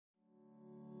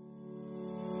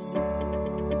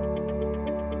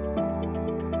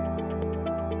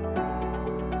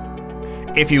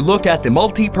If you look at the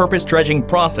multi-purpose dredging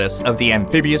process of the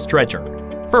amphibious dredger,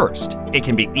 first, it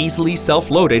can be easily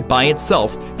self-loaded by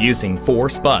itself using 4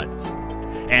 spuds.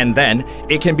 And then,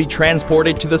 it can be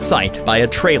transported to the site by a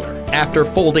trailer after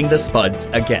folding the spuds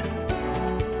again.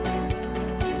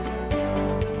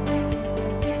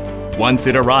 Once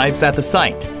it arrives at the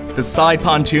site, the side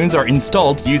pontoons are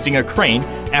installed using a crane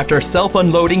after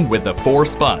self-unloading with the 4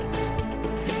 spuds.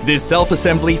 This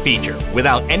self-assembly feature,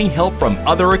 without any help from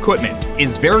other equipment,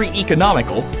 is very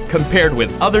economical compared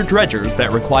with other dredgers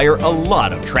that require a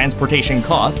lot of transportation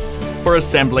costs for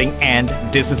assembling and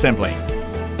disassembling.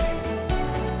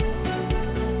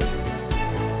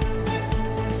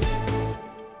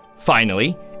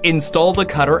 Finally, install the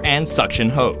cutter and suction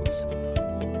hose.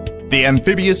 The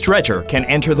amphibious dredger can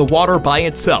enter the water by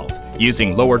itself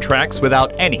using lower tracks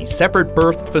without any separate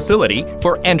berth facility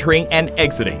for entering and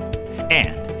exiting,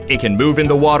 and it can move in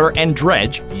the water and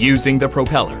dredge using the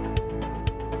propeller.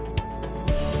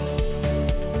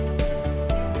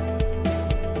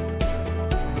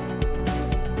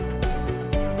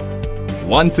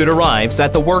 Once it arrives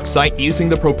at the worksite using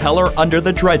the propeller under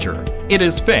the dredger, it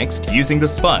is fixed using the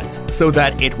spuds so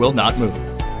that it will not move.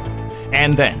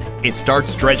 And then, it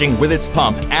starts dredging with its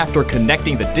pump after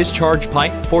connecting the discharge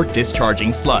pipe for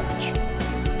discharging sludge.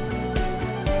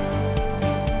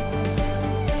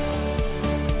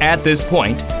 At this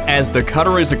point, as the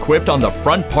cutter is equipped on the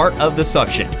front part of the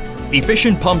suction,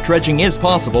 efficient pump dredging is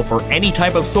possible for any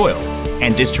type of soil,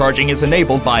 and discharging is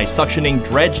enabled by suctioning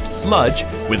dredged sludge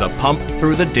with a pump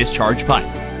through the discharge pipe.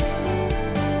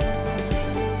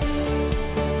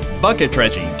 Bucket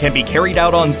dredging can be carried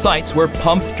out on sites where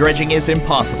pump dredging is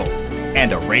impossible,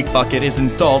 and a rake bucket is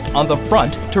installed on the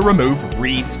front to remove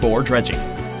reeds for dredging.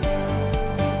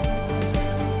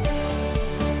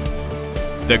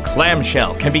 The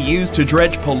clamshell can be used to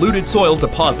dredge polluted soil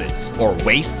deposits or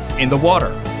wastes in the water.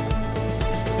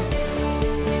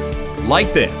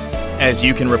 Like this, as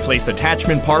you can replace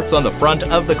attachment parts on the front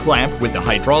of the clamp with the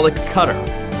hydraulic cutter,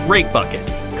 rake bucket,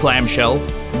 clamshell,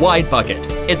 wide bucket,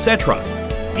 etc.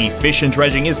 Efficient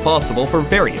dredging is possible for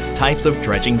various types of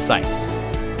dredging sites.